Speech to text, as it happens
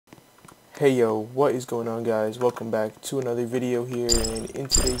Hey yo, what is going on guys? Welcome back to another video here, and in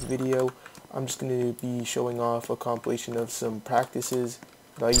today's video I'm just going to be showing off a compilation of some practices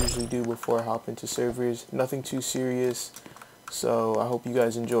that I usually do before I hop into servers. Nothing too serious, so I hope you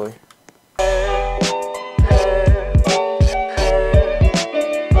guys enjoy.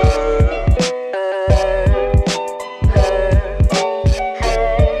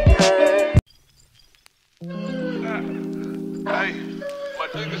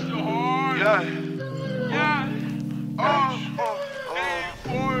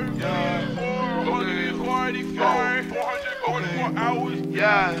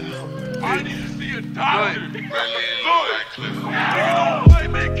 I need to see a doctor. Look, nigga don't like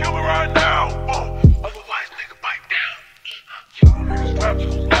me, kill me right now. Otherwise, nigga, bite down. Y'all niggas rap too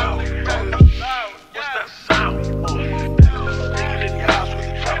loud. What's that sound? Niggas in your house with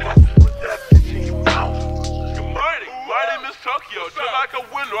the trap, put that bitch in your mouth. Good morning. My name is Tokyo. Just like a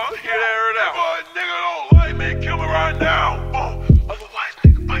window, I'm here to air it out. But nigga don't like me, kill me right now. Otherwise,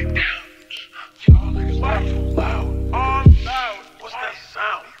 nigga, bite down. Y'all niggas rap too loud. What's that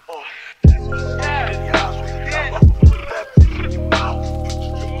sound?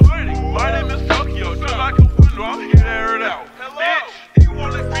 My name is Tokyo, just like a window, I'm here to air it out. Bitch, you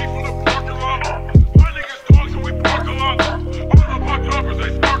want that beef from the parking lot? My niggas dogs and we park a lot. All the buck jumpers,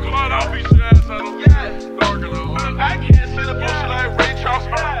 they spark a lot. I'll beat your ass out of darker though. I can't see the bullshit like Ray Charles.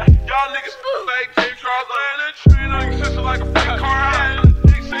 Y'all niggas feel like James Charles landing. Train on your sister like a fake car.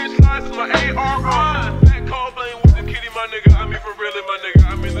 Big same slides in my AR. That cold blame with the kitty, my nigga. I mean for really, my nigga.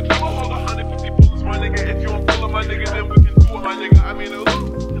 I mean the double hold 150 bullets, my nigga. If you don't pull up, my nigga, then we can do it, my nigga. I mean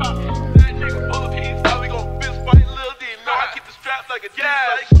that nigga full of peas. How we gon' fist fight Lil D? No, I keep the straps like a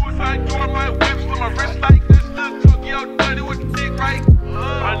like suicide door, my whips with my wrist like this. Lil Tokyo dirty with the dick right.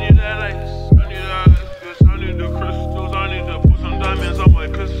 I need that ice. I need that ice, bitch. I need the crystals. I need to put some diamonds on my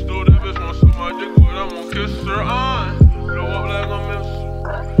pistol. That bitch wants some my dick, but I'm gon' kiss her on. Blow up like a missile.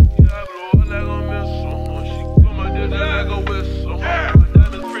 Yeah, blow up like a missile. She blow my dick like a whistle. My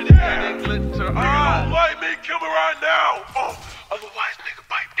diamonds pretty and they glitter. Nigga don't like me, kill me right now. Otherwise, nigga,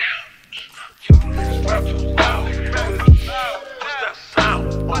 bite down. Y'all niggas rap too loud. What's that sound?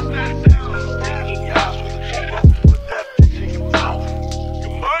 What's that sound? Nigga in your house with a trap, put that bitch in your mouth.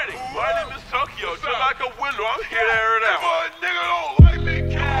 Good morning. My name is Tokyo. Just like a window, I'm here to air it out. But nigga don't like me,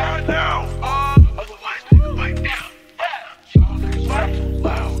 kill me right now. Otherwise, nigga, bite down. Y'all niggas rap too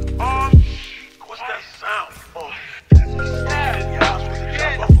loud. What's that sound? Nigga in your house with a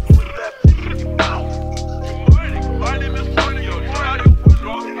trap, put that bitch in your mouth. Good morning. My name is Tokyo. Just like a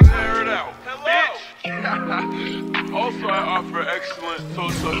window, I'm here to air it out. Bitch. Also, I offer excellent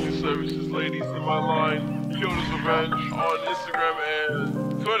toe-sucking services, ladies, in my line, Kyoto's Revenge, on Instagram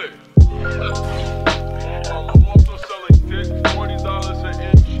and Twitter. I'm also selling dick, $40 an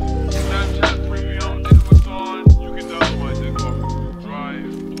inch, Snapchat Premium, Amazon. You can download my dick off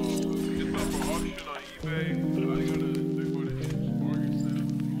Drive. Get that for auction on eBay. I got a dick for the inch bargain sale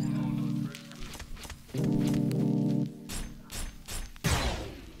going on Craigslist.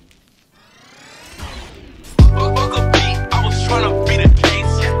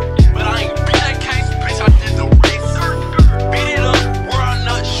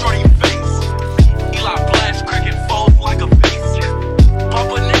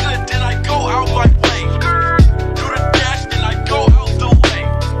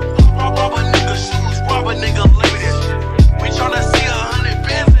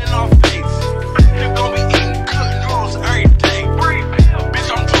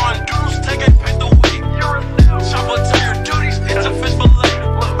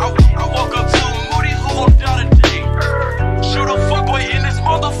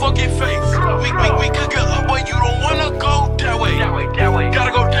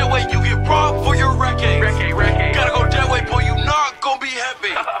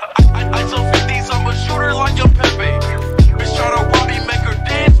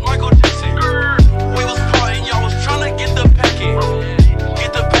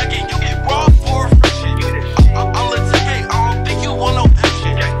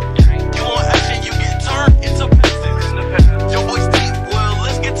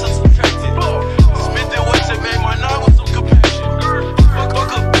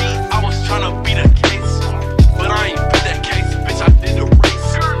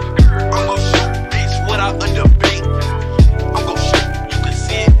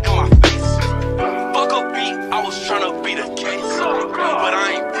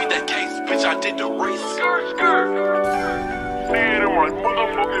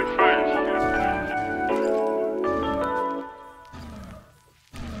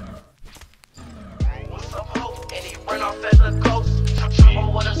 Run off as a ghost. I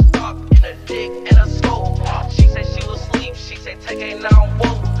wanna stop in a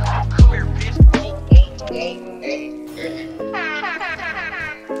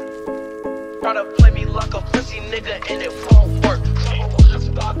nigga and it won't work.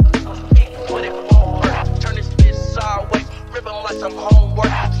 But it won't hurt. Turn this bitch sideways, rip him like some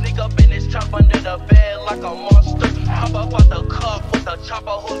homework. Sneak up in this trap under the bed like a monster. Hop up out the cup with the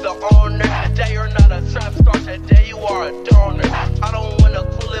chopper, who's the owner? Today you're not a trap star, today you are a donor. I don't wanna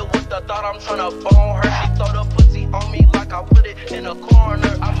cool it with the thought I'm tryna bone her. She throw the pussy on me like I put it in a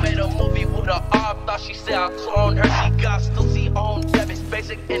corner. I made a movie with a op, thought she said I cloned her. She got Stussy on that bitch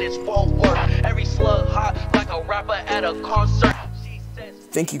basic and it's won't work. Every slug hot like a rapper at a concert.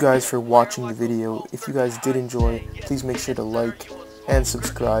 Thank you guys for watching the video. If you guys did enjoy, please make sure to like and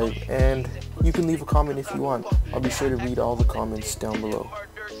subscribe, and you can leave a comment if you want. I'll be sure to read all the comments down below.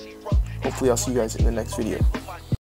 Hopefully I'll see you guys in the next video.